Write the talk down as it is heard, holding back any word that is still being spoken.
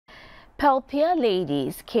Pia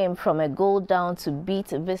Ladies came from a goal down to beat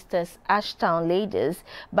visitors Ashtown Ladies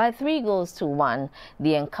by 3-1.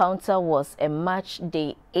 The encounter was a match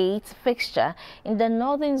day 8 fixture in the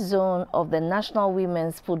northern zone of the National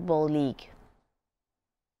Women's Football League.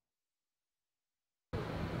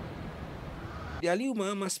 The Aliu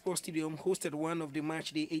Mahama Sports Stadium hosted one of the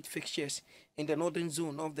match day 8 fixtures in the northern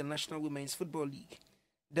zone of the National Women's Football League.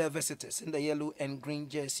 The visitors in the yellow and green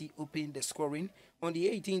jersey opened the scoring on the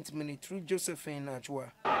 18th minute through Josephine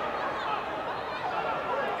Ajwa.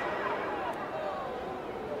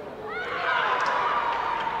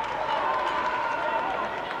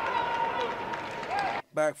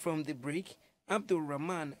 Back from the break, Abdul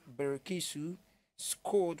Rahman Berekisu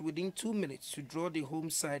scored within 2 minutes to draw the home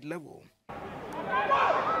side level.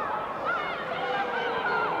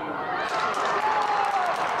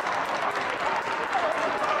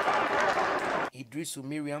 Idrisu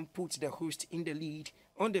Miriam put the host in the lead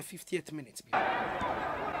on the 50th minute.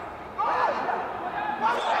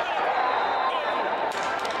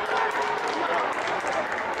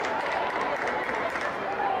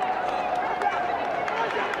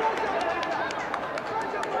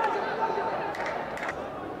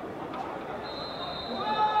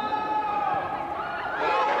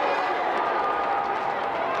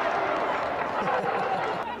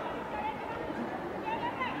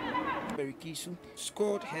 Kisu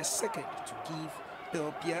scored her second to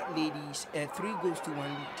give Pia Ladies a 3-1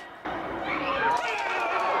 lead.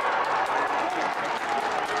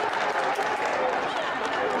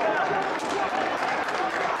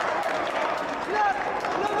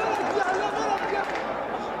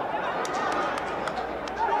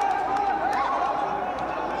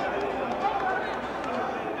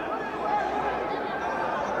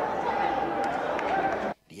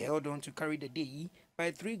 They held on to carry the day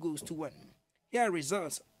by 3-1. Here are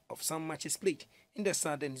results of some matches played in the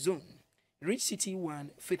southern zone. Rich City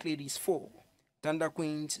 1, Fit Ladies 4, Thunder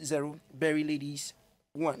Queens 0, Berry Ladies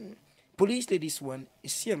 1, Police Ladies 1,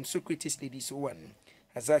 Isiam Socrates Ladies 1,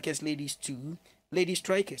 Azakes Ladies 2, Lady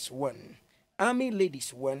Strikers 1, Army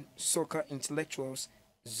Ladies 1, Soccer Intellectuals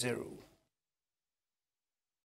 0.